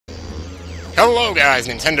Hello guys,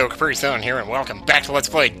 Nintendo Capri Sun here, and welcome back to Let's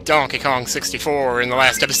Play Donkey Kong 64. In the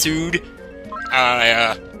last episode,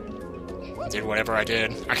 I, did whatever I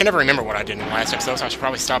did. I can never remember what I did in the last episode, so I should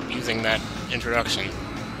probably stop using that introduction.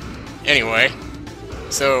 Anyway,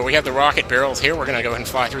 so we have the rocket barrels here. We're gonna go ahead and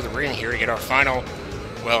fly through the ring here to get our final,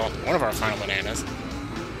 well, one of our final bananas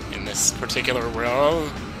in this particular row.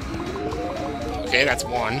 Okay, that's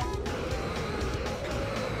one.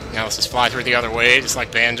 Now let's just fly through the other way, just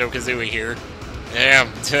like Banjo-Kazooie here.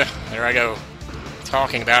 Yeah, there I go.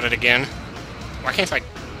 Talking about it again. Why can't I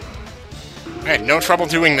had no trouble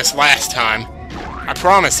doing this last time. I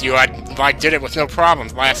promise you, I, did it with no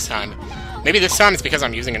problems last time. Maybe this time it's because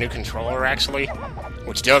I'm using a new controller, actually,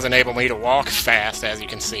 which does enable me to walk fast, as you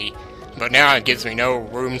can see. But now it gives me no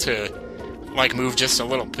room to, move just a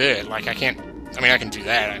little bit. I can't... I mean, I can do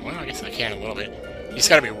that. Well, I guess I can a little bit. You just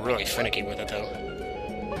gotta be really finicky with it, though.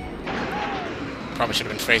 Probably should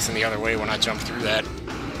have been facing the other way when I jumped through that.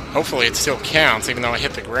 Hopefully it still counts, even though I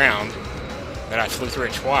hit the ground, that I flew through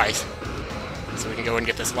it twice. So we can go ahead and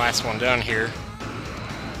get this last one done here.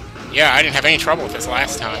 Yeah, I didn't have any trouble with this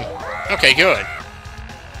last time. Okay, good.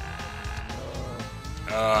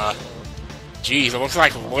 Geez, it looks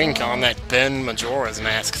like Link on that Ben Majora's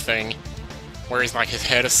Mask thing, where he's his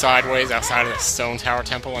head is sideways outside of the Stone Tower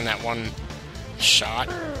Temple in that one shot.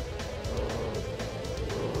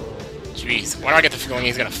 Jeez, why do I get the feeling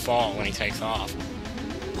he's gonna fall when he takes off?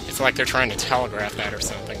 It's like they're trying to telegraph that or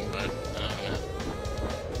something, but I don't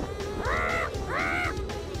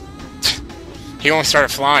know. He only started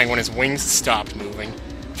flying when his wings stopped moving.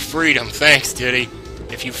 Freedom, thanks, Diddy,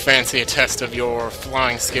 if you fancy a test of your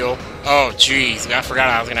flying skill. Oh, jeez, I forgot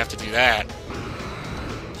I was gonna have to do that.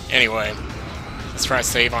 Anyway, let's try to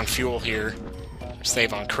save on fuel here. Or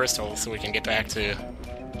save on crystals so we can get back to...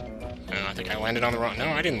 I think I landed on the wrong... No,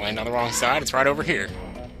 I didn't land on the wrong side. It's right over here.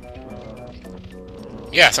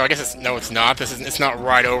 Yeah, so I guess it's... No, it's not. It's not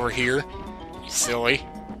right over here. You silly.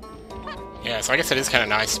 Yeah, so I guess it is kind of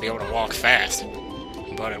nice to be able to walk fast.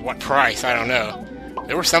 But at what price? I don't know.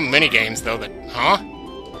 There were some mini-games, though, that... Huh?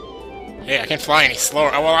 Hey, I can't fly any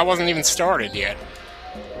slower. Oh, well, I wasn't even started yet.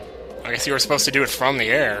 I guess you were supposed to do it from the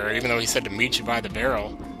air, even though he said to meet you by the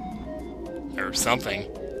barrel. Or something.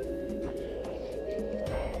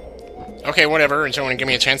 Okay, whatever. And you want to give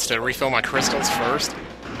me a chance to refill my crystals first?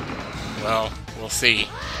 Well, we'll see.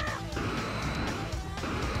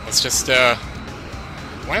 Let's just,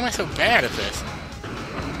 why am I so bad at this?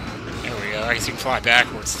 There we go. I guess you can fly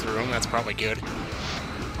backwards through them. That's probably good.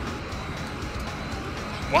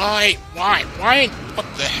 Why? What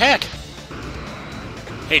the heck?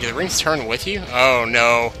 Hey, do the rings turn with you? Oh,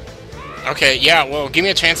 no. Okay, yeah, well, give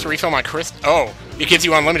me a chance to refill my crystals. Oh, it gives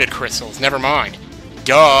you unlimited crystals. Never mind.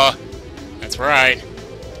 Duh. That's right.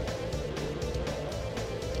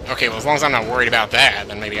 Okay, well, as long as I'm not worried about that,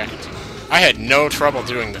 then maybe I can... I had no trouble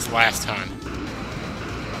doing this last time.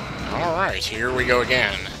 Alright, here we go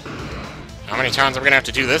again. How many times are we gonna have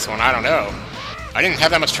to do this one? I don't know. I didn't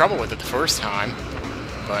have that much trouble with it the first time.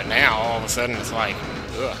 But now, all of a sudden, it's like...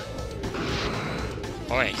 Ugh.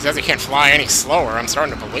 Boy, he says he can't fly any slower. I'm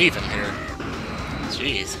starting to believe him here.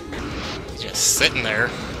 Jeez. He's just sitting there.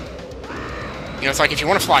 You know, it's like if you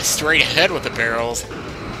want to fly straight ahead with the barrels,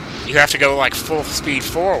 you have to go, full speed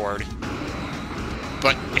forward.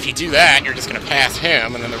 But if you do that, you're just going to pass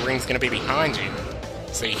him, and then the ring's going to be behind you.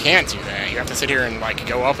 So you can't do that. You have to sit here and,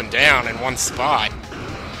 go up and down in one spot.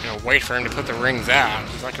 You know, wait for him to put the rings out.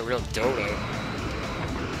 He's like a real dodo.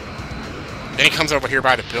 Then he comes over here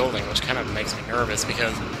by the building, which kind of makes me nervous,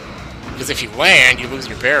 because if you land, you lose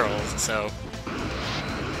your barrels, so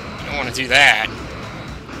you don't want to do that.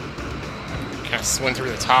 Kind of swim through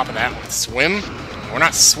the top of that one. Swim? We're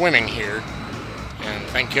not swimming here. And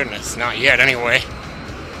thank goodness, not yet anyway.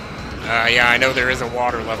 Yeah, I know there is a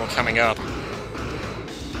water level coming up.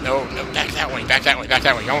 No, back that way, back that way, back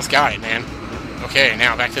that way. You almost got it, man. Okay,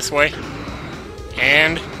 now back this way.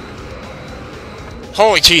 And...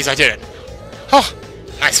 Holy jeez, I did it. Oh,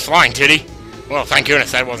 nice flying, Diddy. Well, thank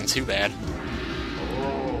goodness that wasn't too bad.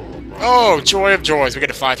 Oh, joy of joys, we get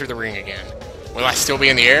to fly through the ring again. Will I still be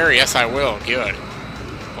in the air? Yes, I will. Good.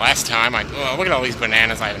 Last time, well, look at all these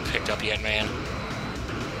bananas I haven't picked up yet, man.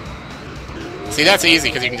 See, that's easy,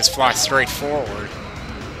 because you can just fly straight forward.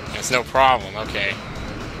 It's no problem. Okay.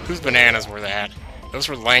 Whose bananas were that? Those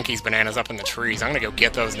were Lanky's bananas up in the trees. I'm gonna go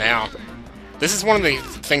get those now. This is one of the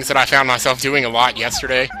things that I found myself doing a lot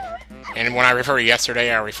yesterday. And when I refer to yesterday,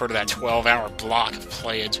 I refer to that 12-hour block of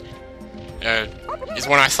playage. Is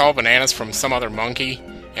when I saw bananas from some other monkey,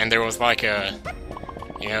 and there was a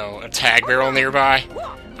tag barrel nearby.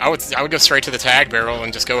 I would go straight to the tag barrel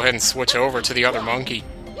and just go ahead and switch over to the other monkey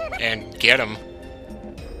and get him.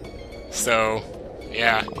 So,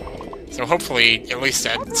 yeah. So hopefully, at least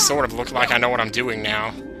that sort of look like I know what I'm doing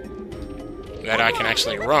now. That I can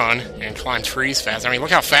actually run and climb trees fast. I mean,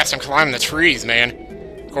 look how fast I'm climbing the trees, man.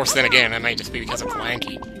 Of course, then again, that may just be because I'm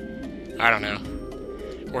lanky. I don't know.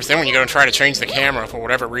 Of course, then when you go and try to change the camera, for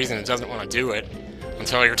whatever reason, it doesn't want to do it.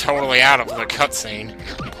 Until you're totally out of the cutscene.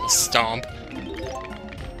 Stomp.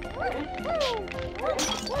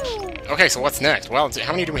 Okay, so what's next? Well,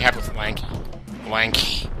 how many do we have with Lanky?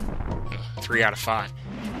 Lanky. 3 out of 5.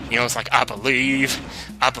 You know, it's like, I believe,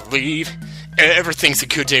 everything's a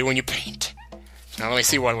good day when you paint. Now, let me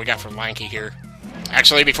see what we got for Lanky here.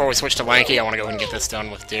 Actually, before we switch to Lanky, I want to go ahead and get this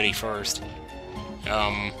done with Diddy first.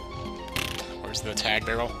 Where's the tag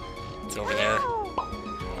barrel? It's over there.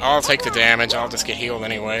 I'll take the damage, I'll just get healed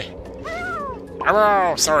anyway.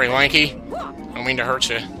 Oh, sorry, Lanky. I don't mean to hurt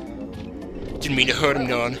you. Didn't mean to hurt him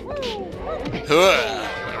none.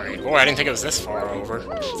 Alright, boy, I didn't think it was this far over.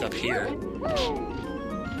 It's up here.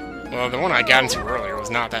 Well, the one I got into earlier was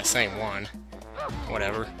not that same one.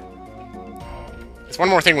 Whatever. There's one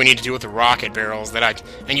more thing we need to do with the rocket barrels that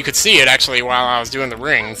and you could see it actually while I was doing the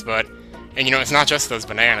rings, but, and you know, it's not just those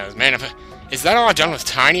bananas. Man, is that all I've done with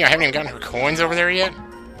Tiny? I haven't even gotten her coins over there yet?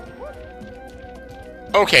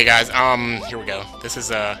 Okay, guys, here we go. This is,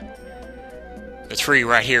 the tree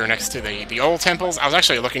right here next to the old temples. I was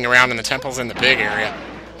actually looking around in the temples in the big area,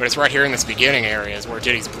 but it's right here in this beginning area is where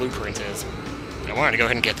Diddy's blueprint is. And I wanted to go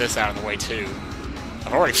ahead and get this out of the way, too.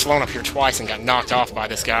 I've already flown up here twice and got knocked off by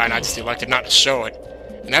this guy, and I just elected not to show it.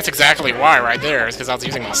 And that's exactly why right there, is because I was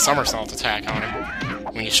using my somersault attack on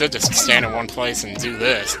him. When you should just stand in one place and do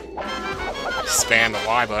this. Spam the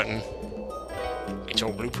Y button. Get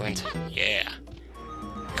your blueprint. Yeah.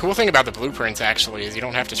 Cool thing about the blueprints, actually, is you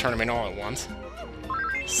don't have to turn them in all at once.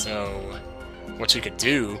 So, what you could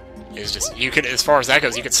do is just, you could, as far as that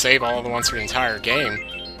goes, you could save all the ones for the entire game,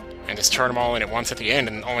 and just turn them all in at once at the end,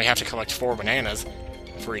 and only have to collect 4 bananas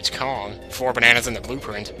for each Kong. 4 bananas in the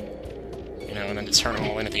blueprint. You know, and then just turn them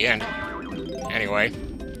all in at the end. Anyway,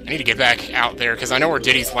 I need to get back out there, because I know where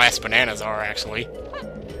Diddy's last bananas are, actually.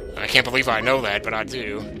 I can't believe I know that, but I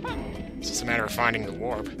do. It's just a matter of finding the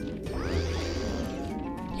warp.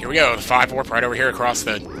 Here we go, the 5 warp right over here across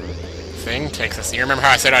the thing takes us. You remember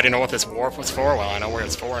how I said I didn't know what this warp was for? Well, I know where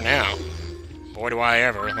it's for now. Boy, do I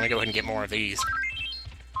ever. Let me go ahead and get more of these.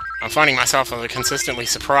 I'm finding myself consistently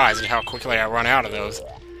surprised at how quickly I run out of those,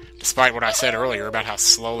 despite what I said earlier about how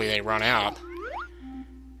slowly they run out.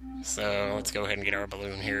 So, let's go ahead and get our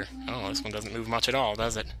balloon here. Oh, this one doesn't move much at all,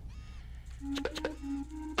 does it?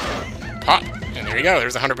 Pop! And there you go,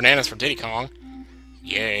 there's 100 bananas for Diddy Kong.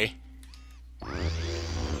 Yay.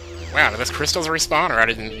 Wow, did those crystals respawn, or I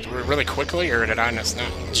didn't really quickly, or did I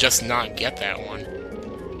just not get that one?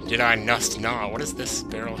 Did I not? What is this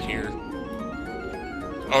barrel here?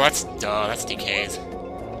 Oh, that's DK's.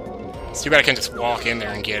 It's too bad I can't just walk in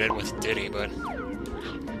there and get it with Diddy, but...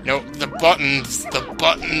 No, the button!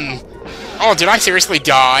 Oh, did I seriously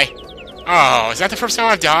die? Oh, is that the first time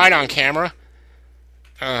I've died on camera?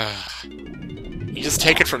 You just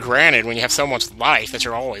take it for granted when you have so much life that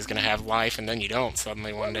you're always gonna have life, and then you don't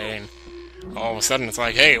suddenly one day, and all of a sudden it's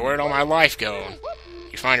like, hey, where'd all my life go? And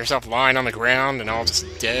you find yourself lying on the ground and all just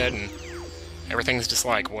dead, and everything's just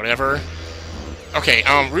like, whatever. Okay,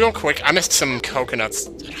 real quick, I missed some coconuts.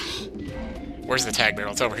 Where's the tag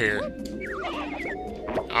barrel? It's over here.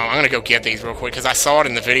 I'm gonna go get these real quick, because I saw it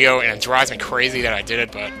in the video, and it drives me crazy that I did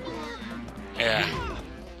it, but... yeah.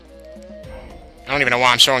 I don't even know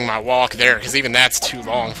why I'm showing my walk there, because even that's too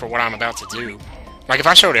long for what I'm about to do. Like, if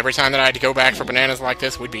I showed every time that I had to go back for bananas like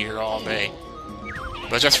this, we'd be here all day.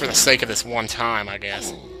 But just for the sake of this one time, I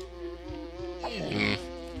guess. I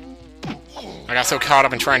got so caught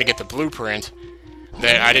up in trying to get the blueprint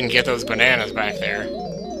that I didn't get those bananas back there.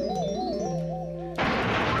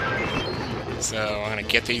 So, I'm gonna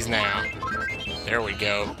get these now. There we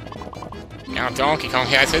go. Now Donkey Kong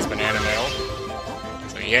has his banana medal.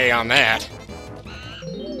 So yay on that.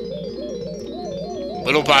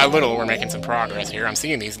 Little by little, we're making some progress here. I'm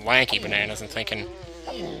seeing these lanky bananas and thinking,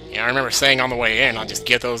 you know, I remember saying on the way in, I'll just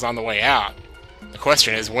get those on the way out. The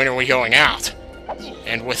question is, when are we going out?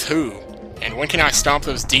 And with who? And when can I stomp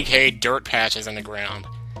those decayed dirt patches in the ground?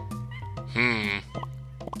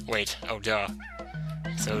 Wait, oh duh.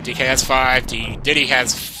 So DK has 5, Diddy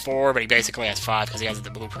has 4, but he basically has 5 because he has the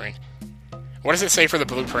blueprint. What does it say for the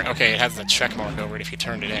blueprint? Okay, it has the check mark over it if you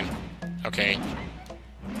turned it in. Okay.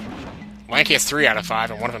 Lanky has 3 out of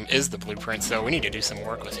 5, and one of them is the blueprint, so we need to do some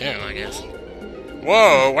work with him, I guess.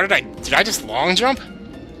 Whoa, what did I just long jump?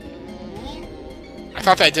 I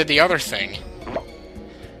thought that did the other thing.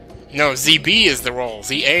 No, ZB is the roll.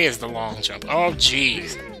 ZA is the long jump. Oh,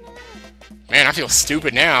 jeez. Man, I feel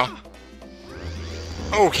stupid now.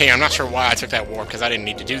 Okay, I'm not sure why I took that warp, because I didn't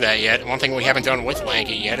need to do that yet. One thing we haven't done with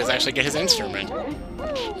Lanky yet is actually get his instrument.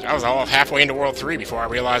 I was all of halfway into World 3 before I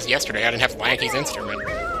realized yesterday I didn't have Lanky's instrument.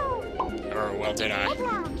 Or, well, did I?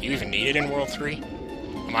 Do you even need it in World 3?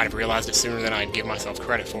 I might have realized it sooner than I'd give myself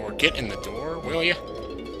credit for. Get in the door, will ya?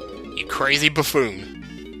 You crazy buffoon.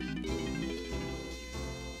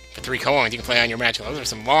 For 3 coins, you can play on your match. Those are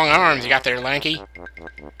some long arms you got there, Lanky.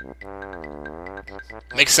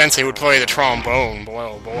 Makes sense he would play the trombone, boy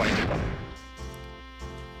oh boy.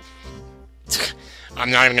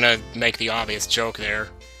 I'm not even gonna make the obvious joke there.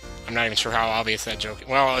 I'm not even sure how obvious that joke is.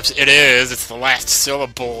 Well, it is. It's the last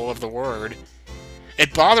syllable of the word.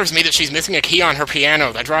 It bothers me that she's missing a key on her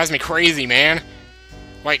piano. That drives me crazy, man.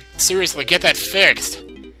 Like, seriously, get that fixed.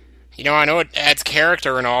 You know, I know it adds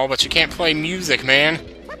character and all, but you can't play music, man.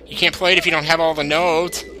 You can't play it if you don't have all the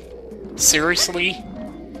notes. Seriously?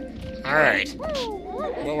 Alright.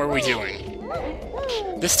 What were we doing?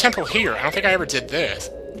 This temple here, I don't think I ever did this.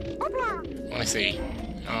 Let me see.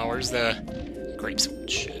 Oh, where's the grape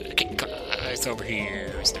switch? Okay, it's over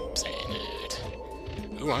here. Stop saying it.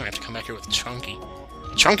 Ooh, I'm gonna have to come back here with Chunky.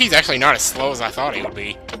 Chunky's actually not as slow as I thought he would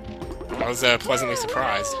be. I was pleasantly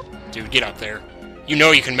surprised. Dude, get up there. You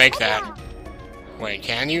know you can make that. Wait,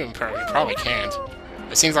 can you? You probably can't.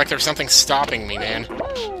 It seems like there's something stopping me, man.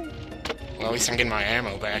 Well, at least I'm getting my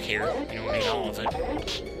ammo back here. You don't need all of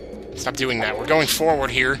it. Stop doing that. We're going forward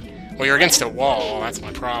here. Well, you're against a wall. That's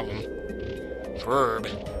my problem. Verb.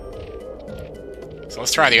 So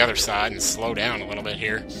let's try the other side and slow down a little bit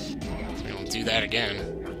here. So we don't do that again.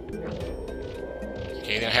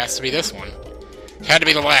 Okay, then it has to be this one. It had to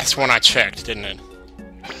be the last one I checked, didn't it?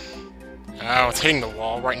 Oh, it's hitting the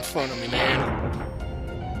wall right in front of me, man.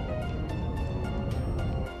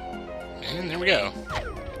 And there we go.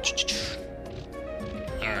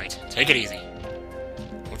 Alright, take it easy.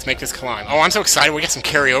 Let's make this climb. Oh, I'm so excited. We got some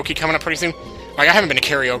karaoke coming up pretty soon. Like, I haven't been to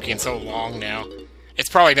karaoke in so long now. It's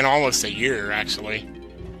probably been almost a year, actually.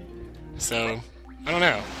 So, I don't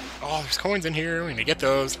know. Oh, there's coins in here. We need to get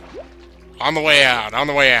those. On the way out. On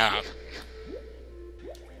the way out.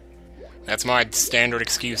 That's my standard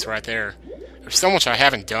excuse right there. There's so much I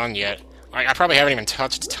haven't done yet. Like, I probably haven't even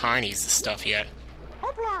touched Tiny's stuff yet.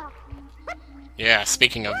 Yeah,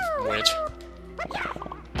 speaking of which.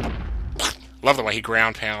 Love the way he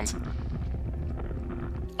ground pounds.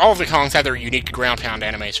 All of the Kongs have their unique ground pound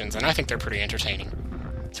animations, and I think they're pretty entertaining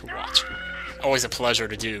to watch. Always a pleasure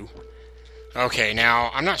to do. Okay,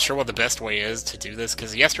 now, I'm not sure what the best way is to do this,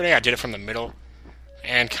 because yesterday I did it from the middle,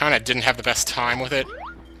 and kind of didn't have the best time with it.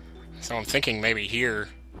 So I'm thinking maybe here.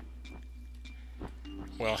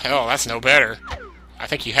 Well, hell, that's no better. I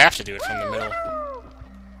think you have to do it from the middle.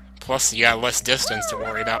 Plus, you got less distance to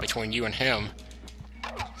worry about between you and him.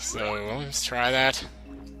 So, let's try that.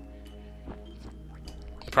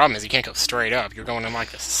 The problem is you can't go straight up. You're going in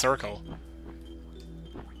like this circle.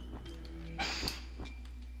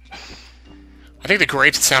 I think the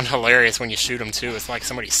grapes sound hilarious when you shoot them, too. It's like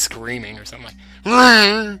somebody screaming or something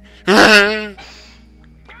like...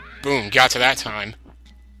 Boom, got to that time.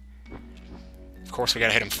 Of course, we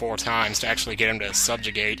gotta hit him 4 times to actually get him to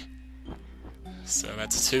subjugate. So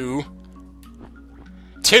that's 2.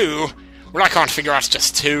 2? We're not gonna figure out it's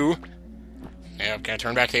just 2. Yep, gotta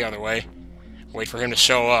turn back the other way. Wait for him to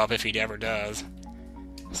show up if he ever does.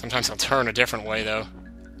 Sometimes he'll turn a different way, though.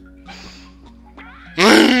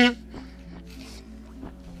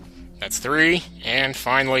 That's 3. And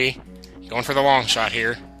finally, going for the long shot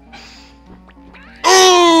here.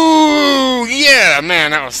 Ooh! Yeah,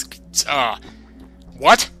 man, that was...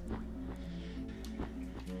 what?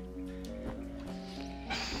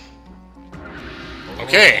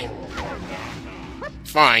 Okay.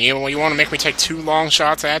 Fine, you want to make me take 2 long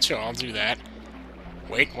shots at you? I'll do that.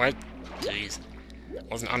 Wait, what? Jeez.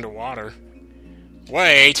 Wasn't underwater.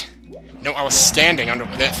 Wait! No, I was standing under...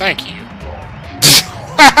 Thank you.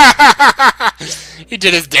 He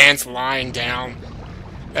did his dance lying down.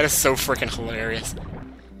 That is so freaking hilarious.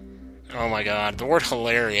 Oh my god, the word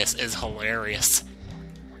hilarious is hilarious.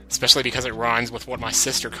 Especially because it rhymes with what my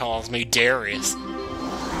sister calls me, Darius.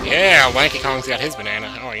 Yeah, Lanky Kong's got his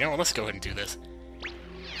banana. Oh, you know what, let's go ahead and do this.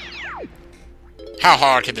 How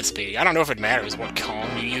hard could this be? I don't know if it matters what Kong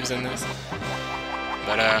you use in this.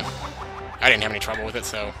 But, I didn't have any trouble with it,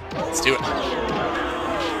 so let's do it.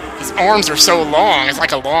 His arms are so long, it's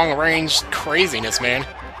like a long-range craziness, man.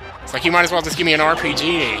 It's like you might as well just give me an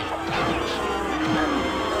RPG.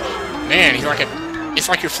 Man, he's like a... It's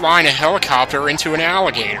like you're flying a helicopter into an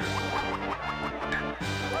alligator.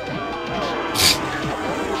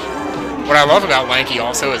 What I love about Lanky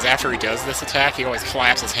also is after he does this attack, he always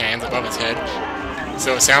claps his hands above his head.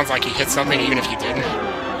 So it sounds like he hit something even if he didn't.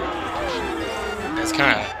 It's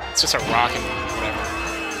kind of... it's just a rock and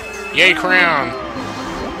whatever. Yay, crown!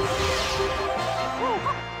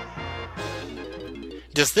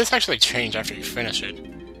 Does this actually change after you finish it?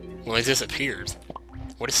 Well, it disappears.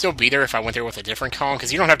 Would it still be there if I went there with a different Kong?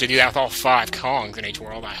 Because you don't have to do that with all 5 Kongs in each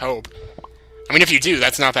world, I hope. I mean, if you do,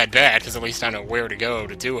 that's not that bad, because at least I know where to go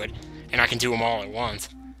to do it. And I can do them all at once.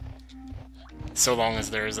 So long as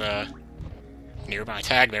there's a nearby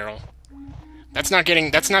tag barrel. That's not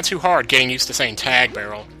too hard, getting used to saying tag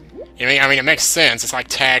barrel. I mean, it makes sense. It's like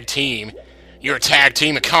tag team. You're a tag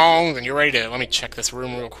team of Kongs, and you're ready to... Let me check this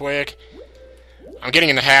room real quick. I'm getting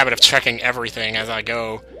in the habit of checking everything as I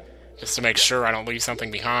go, just to make sure I don't leave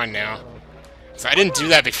something behind now. So I didn't do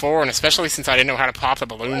that before, and especially since I didn't know how to pop the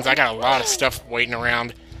balloons, I got a lot of stuff waiting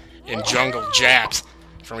around in Jungle Japs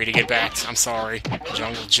for me to get back. I'm sorry,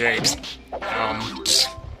 Jungle Japes. I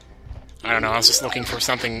don't know, I was just looking for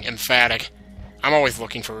something emphatic. I'm always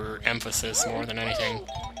looking for emphasis more than anything.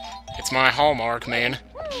 It's my hallmark, man.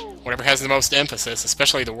 Whatever has the most emphasis,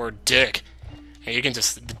 especially the word dick. You can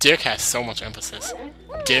just... the dick has so much emphasis.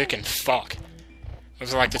 Dick and fuck.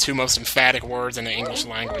 Those are like the 2 most emphatic words in the English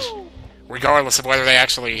language. Regardless of whether they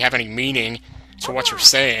actually have any meaning to what you're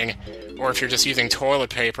saying, or if you're just using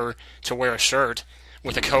toilet paper to wear a shirt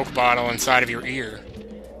with a Coke bottle inside of your ear.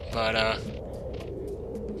 But,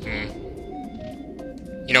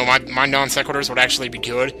 you know, my non sequiturs would actually be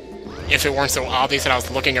good if it weren't so obvious that I was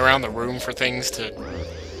looking around the room for things to,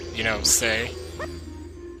 you know, say.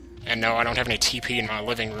 And no, I don't have any TP in my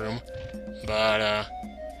living room. But,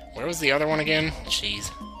 where was the other one again? Jeez.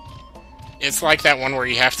 It's like that one where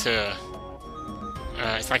you have to...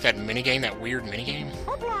 it's like that minigame, that weird minigame.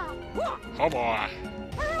 Oh boy.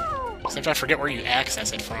 Except I forget where you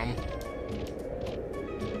access it from.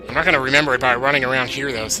 I'm not going to remember it by running around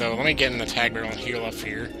here, though, so let me get in the tag barrel and heal up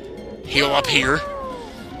here. Heal up here.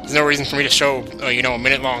 There's no reason for me to show, you know, a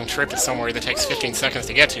minute-long trip to somewhere that takes 15 seconds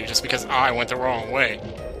to get to, just because I went the wrong way.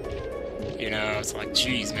 You know, it's like,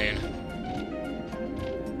 jeez, man.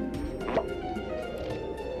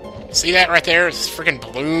 See that right there? It's freaking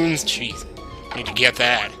balloons? Jeez. I need to get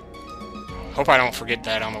that. Hope I don't forget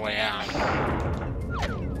that on the way out.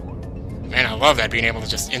 Man, I love that, being able to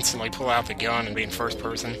just instantly pull out the gun and be in first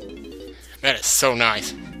person. That is so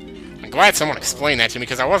nice. I'm glad someone explained that to me,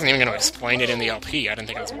 because I wasn't even going to explain it in the LP. I didn't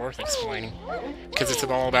think it was worth explaining. Because it's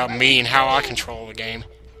all about me and how I control the game.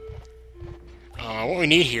 What we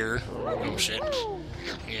need here... oh, shit.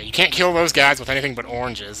 Yeah, you can't kill those guys with anything but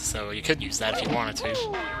oranges, so you could use that if you wanted to.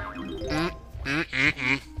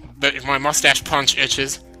 But if my mustache punch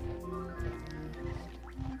itches...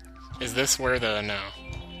 is this where the... no.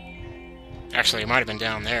 Actually, it might have been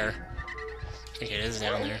down there. I think it is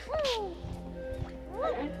down there.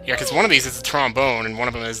 Yeah, because one of these is the trombone, and one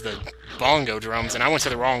of them is the bongo drums, and I went to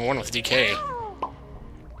the wrong one with DK.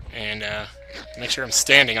 And, make sure I'm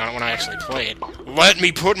standing on it when I actually play it. Let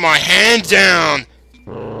me put my hand down!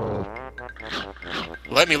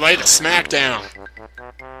 Let me lay the smack down!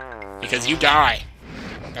 Because you die.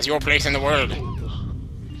 That's your place in the world.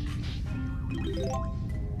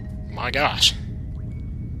 My gosh.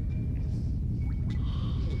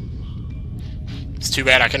 It's too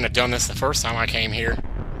bad I couldn't have done this the first time I came here.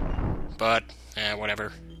 But,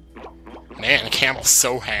 whatever. Man, the camel's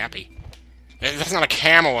so happy. That's not a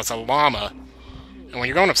camel, it's a llama. And when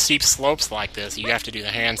you're going up steep slopes like this, you have to do the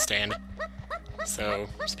handstand. So,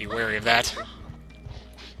 just be wary of that.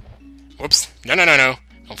 Whoops. No, no, no, no.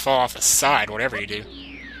 Don't fall off the side, whatever you do.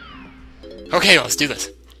 Okay, let's do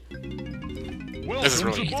this. This is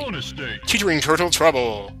really easy. Teetering turtle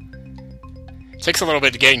trouble. Takes a little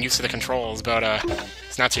bit to getting used to the controls, but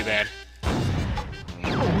it's not too bad.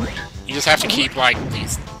 You just have to keep, like,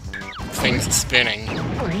 these things spinning.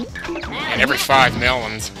 And every 5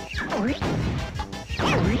 melons,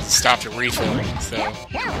 stop to refill. So,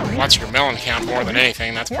 watch your melon count more than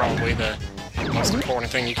anything. That's probably the most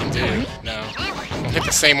important thing you can do. No, don't hit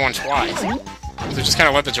the same one twice. So just kind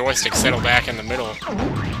of let the joystick settle back in the middle,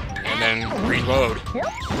 and then reload.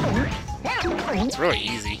 It's really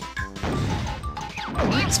easy.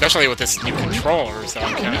 Especially with this new controller, so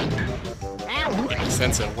I'm kind of getting a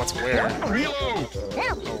sense of what's where.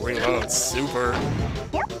 Oh, reload. Super.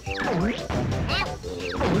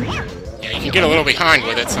 Yeah, you can get a little behind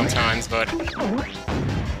with it sometimes, but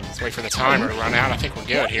let's wait for the timer to run out. I think we're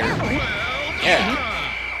good here. Yeah.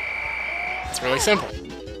 It's really simple.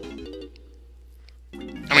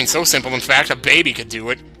 I mean, so simple, in fact, a baby could do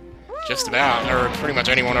it. Just about. Or pretty much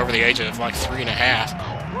anyone over the age of, like,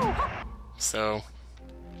 3.5. So...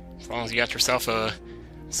 long as you got yourself a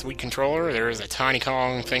sweet controller. There is a Tiny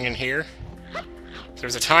Kong thing in here.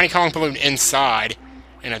 There's a Tiny Kong balloon inside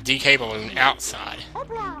and a DK balloon outside.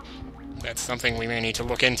 That's something we may need to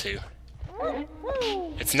look into.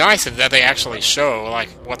 It's nice that they actually show, like,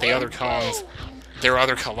 what the other Kongs, their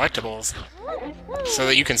other collectibles, so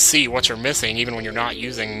that you can see what you're missing even when you're not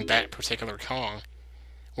using that particular Kong.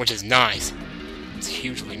 Which is nice. It's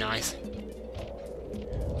hugely nice.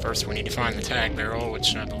 First, we need to find the tag barrel,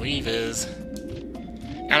 which I believe is...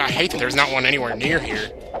 And I hate that there's not one anywhere near here.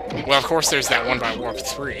 Well, of course, there's that one by Warp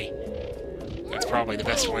 3. That's probably the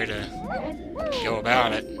best way to go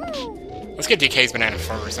about it. Let's get DK's banana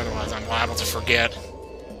first, otherwise I'm liable to forget.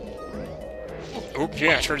 Oop,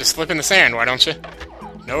 yeah, sure, just slip in the sand, why don't you?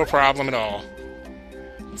 No problem at all.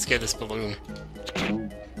 Let's get this balloon.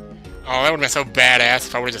 Oh, that would've been so badass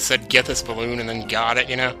if I would've just said, get this balloon, and then got it,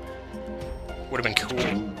 you know? Would've been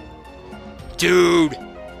cool. Dude!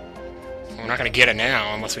 We're not gonna get it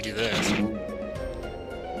now, unless we do this.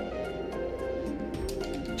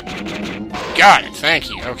 Got it, thank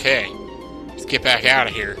you, okay. Let's get back out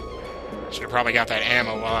of here. Should've probably got that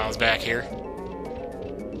ammo while I was back here.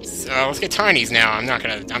 So, let's get Tinies now. I'm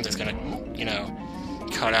just gonna, you know,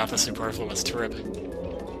 cut out the superfluous trip.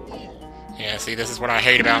 Yeah, see, this is what I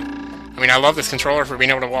hate about... I mean, I love this controller for being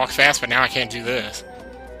able to walk fast, but now I can't do this.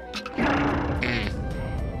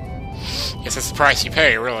 Guess that's the price you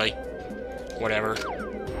pay, really. Whatever.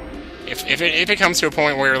 If it comes to a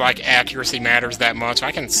point where, like, accuracy matters that much,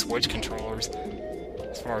 I can switch controllers.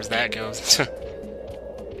 As far as that goes.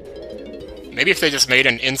 Maybe if they just made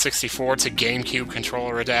an N64 to GameCube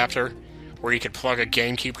controller adapter, where you could plug a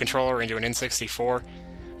GameCube controller into an N64,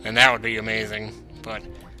 then that would be amazing. But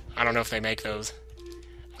I don't know if they make those.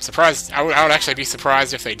 I'm surprised. I would actually be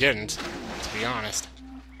surprised if they didn't, to be honest.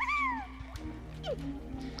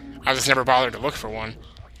 I just never bothered to look for one.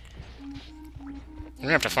 We're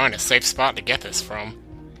gonna have to find a safe spot to get this from.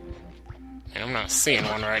 And I'm not seeing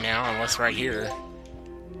one right now, unless right here.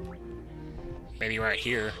 Maybe right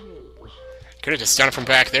here. Could have just done it from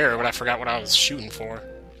back there, but I forgot what I was shooting for.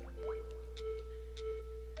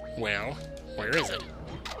 Well, where is it?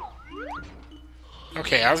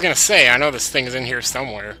 Okay, I was gonna say, I know this thing is in here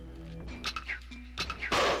somewhere.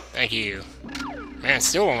 Thank you. Man,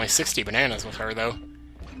 still only 60 bananas with her, though.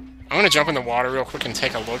 I'm gonna jump in the water real quick and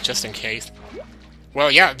take a look, just in case.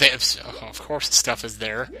 Well, yeah, of course the stuff is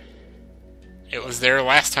there. It was there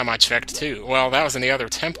last time I checked, too. Well, that was in the other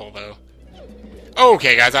temple, though.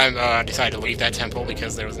 Okay, guys, I decided to leave that temple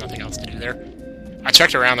because there was nothing else to do there. I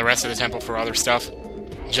checked around the rest of the temple for other stuff,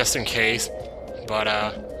 just in case, but,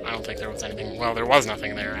 I don't think there was anything... Well, there was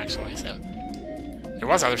nothing there, actually, so... There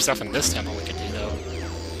was other stuff in this temple we could do, though.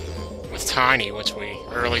 With Tiny, or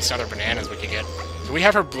at least other bananas we could get. Do we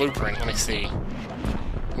have her blueprint? Let me see.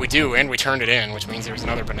 We do, and we turned it in, which means there's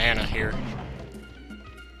another banana here.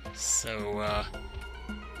 So,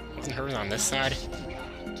 wasn't hers on this side?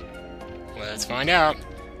 Let's find out.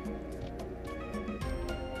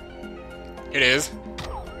 It is.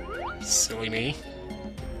 Silly me.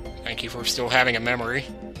 Thank you for still having a memory.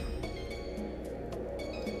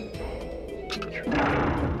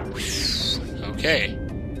 Okay.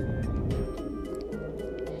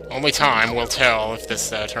 Only time will tell if this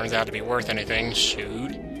turns out to be worth anything.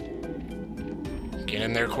 Shoot. Get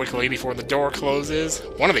in there quickly before the door closes.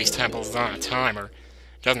 One of these temples is on a timer.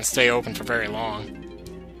 Doesn't stay open for very long.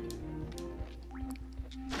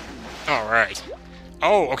 Alright.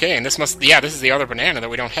 Oh, okay, and this must... Yeah, this is the other banana that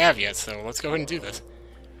we don't have yet, so let's go ahead and do this.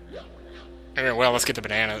 Alright, well, let's get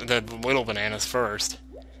the little bananas first.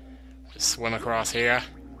 Just swim across here.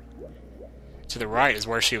 To the right is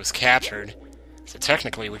where she was captured. So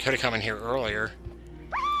technically, we could have come in here earlier.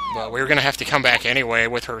 But we were going to have to come back anyway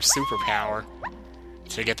with her superpower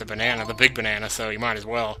to get the banana, the big banana, so you might as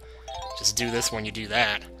well just do this when you do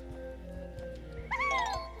that.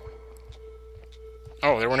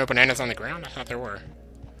 Oh, there were no bananas on the ground? I thought there were.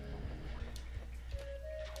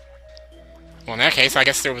 Well, in that case, I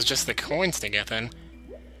guess there was just the coins to get, then.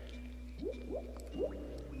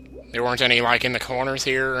 There weren't any, like, in the corners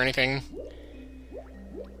here or anything?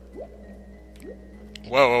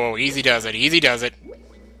 Whoa, whoa, whoa, easy does it, easy does it.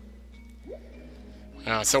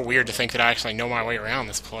 Oh, it's so weird to think that I actually know my way around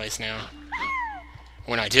this place now.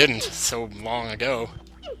 When I didn't, so long ago.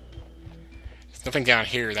 There's nothing down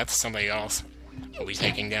here, that's somebody else. We'll be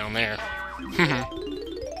taking down there.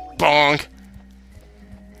 Bonk!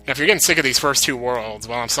 Now, if you're getting sick of these first two worlds,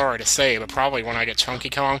 well, I'm sorry to say, but probably when I get Chunky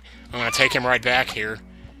Kong, I'm gonna take him right back here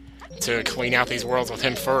to clean out these worlds with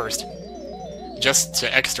him first. Just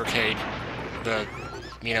to extricate the,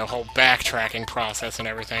 you know, whole backtracking process and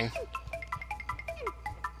everything.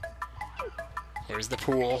 Where's the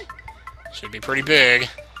pool? Should be pretty big.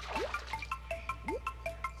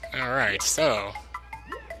 Alright, so...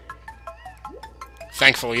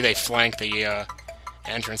 Thankfully, they flank the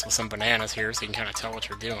entrance with some bananas here, so you can kind of tell what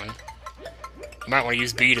you're doing. You might want to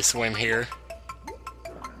use B to swim here.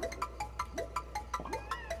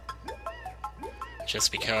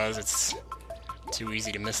 Just because it's too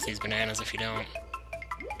easy to miss these bananas if you don't.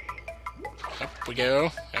 Up we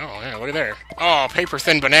go. Oh, yeah, look at there. Oh,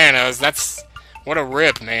 paper-thin bananas. That's... What a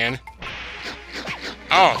rip, man.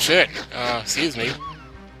 Oh, shit. Excuse me.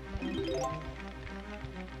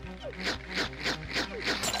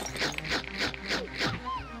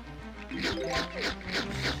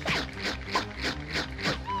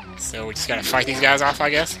 So we just gotta fight these guys off, I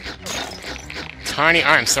guess? Tiny...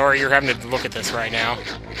 I'm sorry you're having to look at this right now.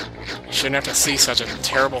 You shouldn't have to see such a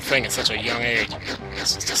terrible thing at such a young age.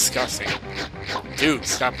 This is disgusting. Dude,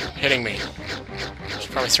 stop hitting me.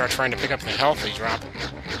 Should probably start trying to pick up the health they drop.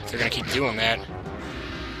 If they're gonna keep doing that.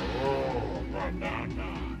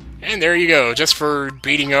 And there you go. Just for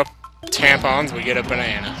beating up tampons, we get a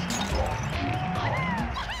banana.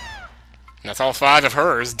 And that's all 5 of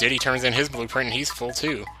hers. Diddy turns in his blueprint and he's full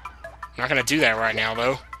too. I'm not gonna do that right now,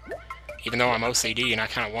 though. Even though I'm OCD and I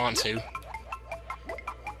kind of want to.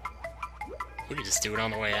 We could just do it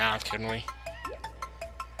on the way out, couldn't we?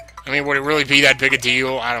 I mean, would it really be that big a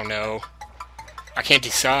deal? I don't know. I can't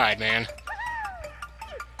decide, man.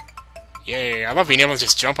 Yay, I love being able to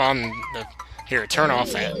just jump on the... Here, turn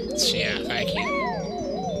off that. Yeah, thank you.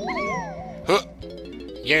 Huh.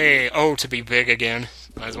 Yay, oh, to be big again.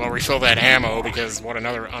 Might as well refill that ammo, because what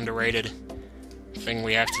another underrated thing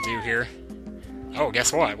we have to do here. Oh,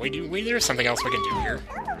 guess what? There's something else we can do here.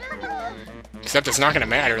 Except it's not going to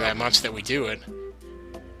matter that much that we do it.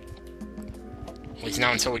 At least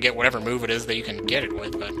not until we get whatever move it is that you can get it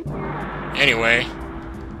with, but... Anyway.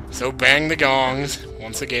 So bang the gongs,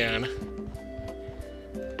 once again.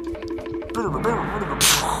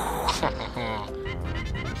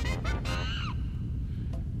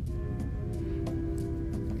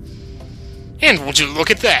 And would you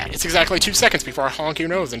look at that? It's exactly 2 seconds before I honk your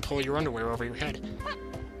nose and pull your underwear over your head.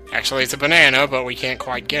 Actually, it's a banana, but we can't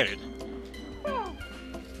quite get it.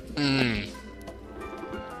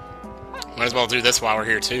 Might as well do this while we're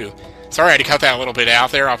here, too. Sorry I had to cut that a little bit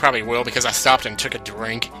out there. I probably will, because I stopped and took a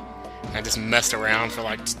drink. I just messed around for,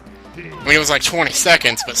 like... I mean, it was like 20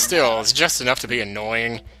 seconds, but still, it's just enough to be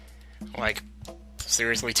annoying. Like,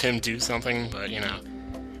 seriously, Tim, do something? But, you know...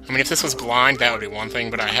 I mean, if this was blind, that would be one thing,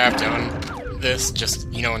 but I have done this just,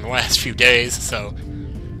 you know, in the last few days, so...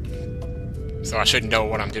 So I should know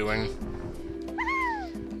what I'm doing.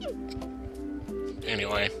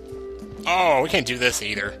 Anyway. Oh, we can't do this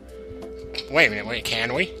either. Wait a minute, wait,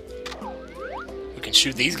 can we? We can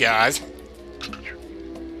shoot these guys.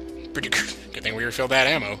 Good thing we refilled that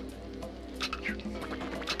ammo.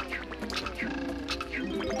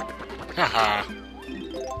 Haha.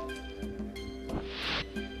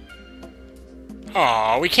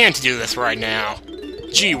 Aw, we can't do this right now.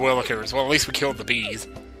 Gee willikers. Well, at least we killed the bees.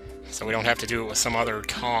 So we don't have to do it with some other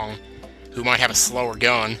Kong who might have a slower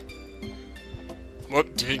gun.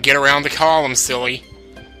 Whoop, get around the column, silly.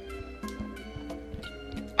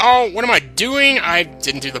 Oh, what am I doing? I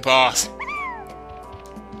didn't do the boss.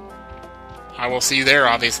 I will see you there,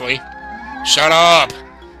 obviously. Shut up!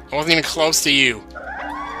 I wasn't even close to you.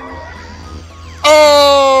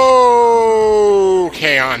 Oh!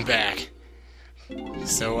 Okay, I'm back.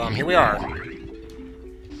 So, here we are.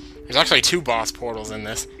 There's actually 2 boss portals in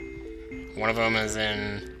this. One of them is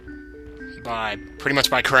pretty much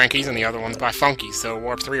by Crankies, and the other one's by Funky. So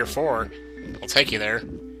warp 3 or 4 will take you there.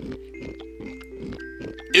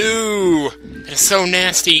 Ew! That is so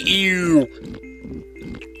nasty. Ew!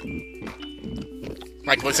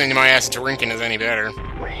 Like listening to my ass drinking is any better.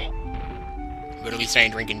 But at least I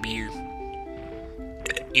ain't drinking beer.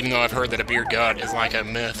 Even though I've heard that a beer gut is like a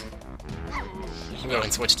myth. I'll go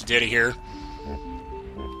and switch to Diddy here.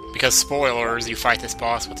 Because, spoilers, you fight this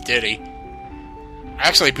boss with Diddy. I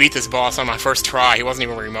actually beat this boss on my first try. He wasn't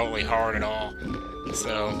even remotely hard at all.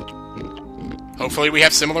 So, hopefully we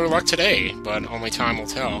have similar luck today, but only time will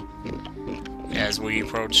tell as we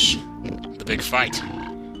approach the big fight.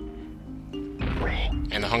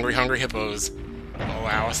 And the hungry, hungry hippos will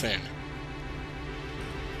allow us in.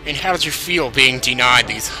 And how did you feel being denied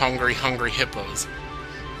these hungry, hungry hippos?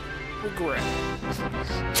 Regret.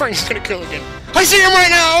 Frank's gonna kill again. I see him right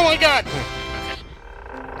now! Oh my god!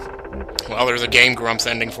 Okay. Well, there's a Game Grumps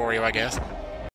ending for you, I guess.